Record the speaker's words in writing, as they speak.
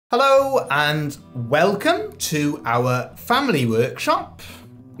Hello and welcome to our family workshop.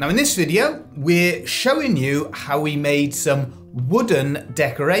 Now in this video, we're showing you how we made some wooden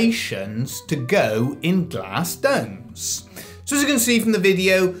decorations to go in glass domes. So as you can see from the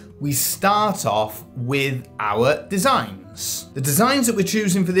video, we start off with our designs. The designs that we're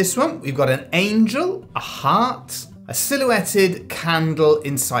choosing for this one, we've got an angel, a heart, a silhouetted candle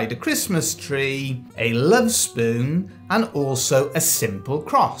inside a Christmas tree, a love spoon, and also a simple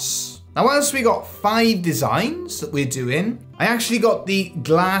cross. Now, whilst we got 5 designs that we're doing, I actually got the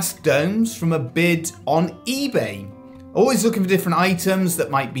glass domes from a bid on eBay. Always looking for different items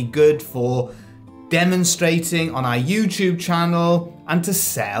that might be good for demonstrating on our YouTube channel and to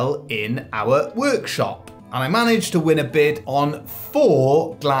sell in our workshop. And I managed to win a bid on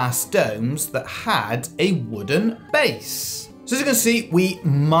 4 glass domes that had a wooden base. So as you can see, we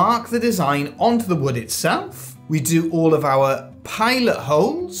mark the design onto the wood itself. We do all of our pilot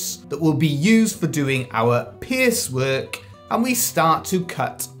holes that will be used for doing our pierce work, and we start to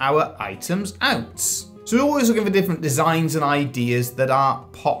cut our items out. So we're always looking for different designs and ideas that are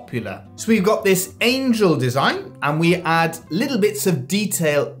popular. So we've got this angel design, and we add little bits of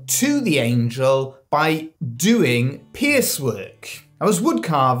detail to the angel by doing pierce work. Now, as wood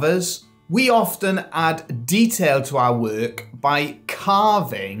carvers, we often add detail to our work by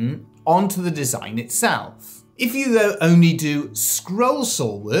carving onto the design itself. If you though only do scroll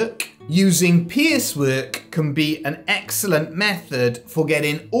saw work, using pierce work can be an excellent method for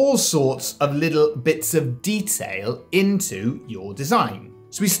getting all sorts of little bits of detail into your design.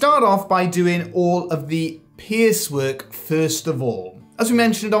 So we start off by doing all of the pierce work first of all. As we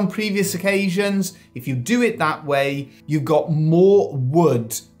mentioned on previous occasions, if you do it that way, you've got more wood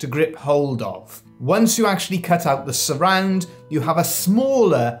to grip hold of. Once you actually cut out the surround, you have a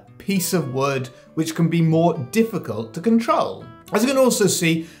smaller piece of wood which can be more difficult to control. As you can also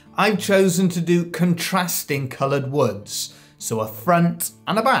see, I've chosen to do contrasting coloured woods, so a front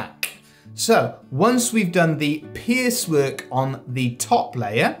and a back. So once we've done the pierce work on the top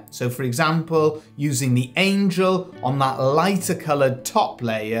layer, so for example, using the angel on that lighter coloured top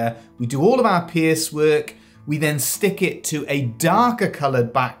layer, we do all of our pierce work. We then stick it to a darker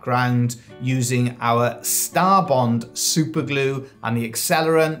coloured background using our Starbond super glue and the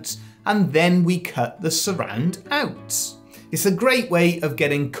accelerant, and then we cut the surround out. It's a great way of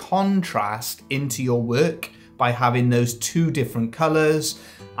getting contrast into your work by having those 2 different colours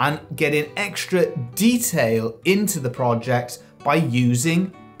and getting extra detail into the project by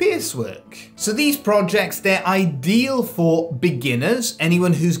using pierce work. So these projects, they're ideal for beginners,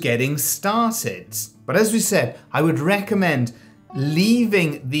 anyone who's getting started. But as we said, I would recommend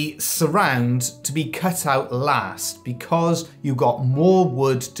leaving the surround to be cut out last because you've got more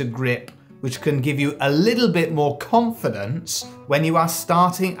wood to grip, which can give you a little bit more confidence when you are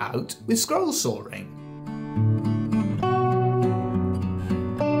starting out with scroll sawing.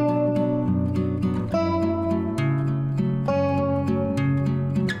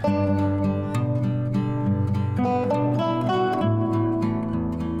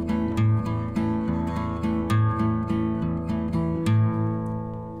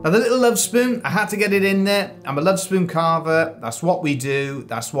 Now the little love spoon, I had to get it in there. I'm a love spoon carver. That's what we do.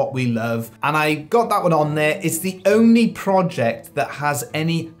 That's what we love. And I got that one on there. It's the only project that has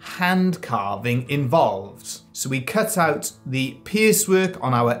any hand carving involved. So we cut out the pierce work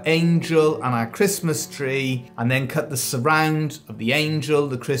on our angel and our Christmas tree, and then cut the surround of the angel,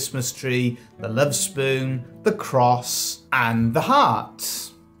 the Christmas tree, the love spoon, the cross, and the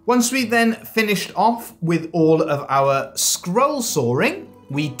heart. Once we then finished off with all of our scroll sawing,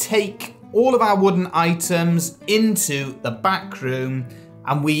 we take all of our wooden items into the back room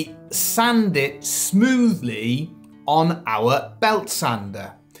and we sand it smoothly on our belt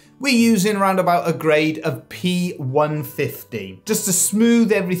sander. We're using around about a grade of P150 just to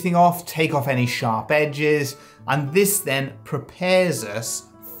smooth everything off, take off any sharp edges, and this then prepares us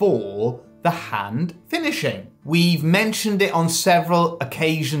for the hand finishing. We've mentioned it on several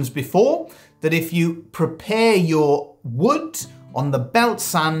occasions before that if you prepare your wood on the belt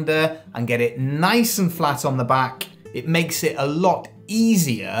sander and get it nice and flat on the back, it makes it a lot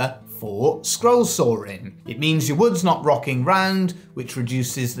easier for scroll sawing. It means your wood's not rocking round, which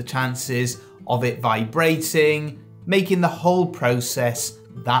reduces the chances of it vibrating, making the whole process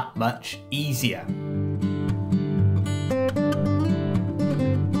that much easier.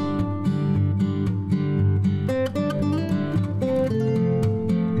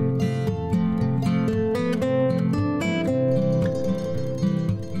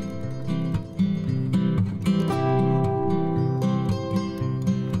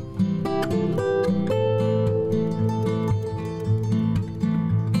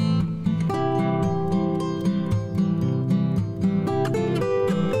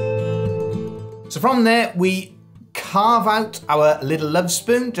 So from there, we carve out our little love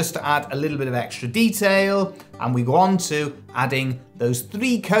spoon just to add a little bit of extra detail, and we go on to adding those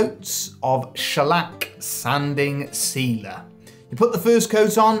 3 coats of shellac sanding sealer. You put the first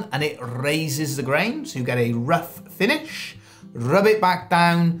coat on and it raises the grain, so you get a rough finish. Rub it back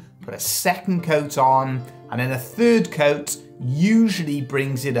down, put a second coat on, and then a third coat usually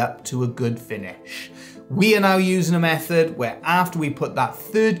brings it up to a good finish. We are now using a method where after we put that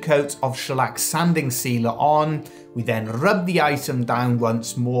third coat of shellac sanding sealer on, we then rub the item down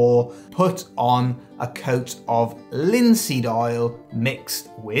once more, put on a coat of linseed oil mixed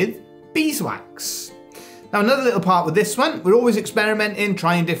with beeswax. Now another little part with this one, we're always experimenting,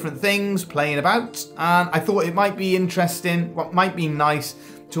 trying different things, playing about, and I thought it might be interesting, what might be nice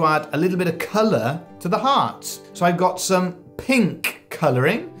to add a little bit of colour to the heart. So I've got some pink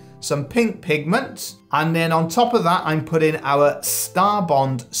colouring, some pink pigment, and then on top of that I'm putting our Star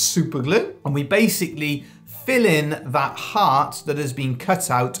Bond super glue, and we basically fill in that heart that has been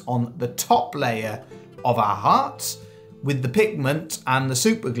cut out on the top layer of our heart with the pigment and the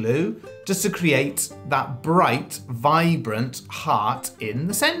super glue, just to create that bright, vibrant heart in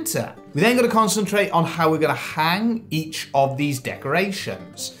the center. We then got to concentrate on how we're going to hang each of these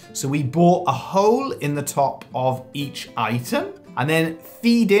decorations. So we bore a hole in the top of each item and then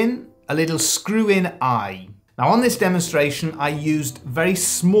feed in a little screw-in eye. Now on this demonstration, I used very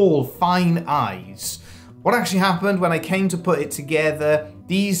small, fine eyes. What actually happened when I came to put it together,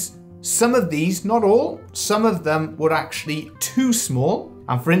 some of these, not all, some of them were actually too small.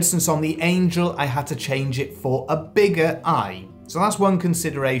 And for instance, on the angel, I had to change it for a bigger eye. So that's one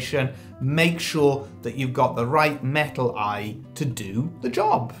consideration. Make sure that you've got the right metal eye to do the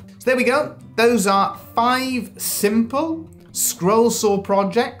job. So there we go. Those are 5 simple scroll saw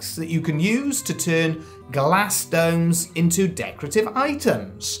projects that you can use to turn glass domes into decorative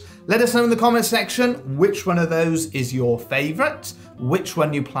items. Let us know in the comment section which one of those is your favorite, which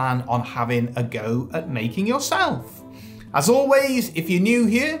one you plan on having a go at making yourself. As always, if you're new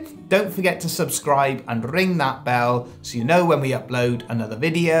here, don't forget to subscribe and ring that bell so you know when we upload another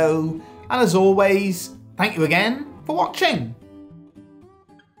video. And as always, thank you again for watching.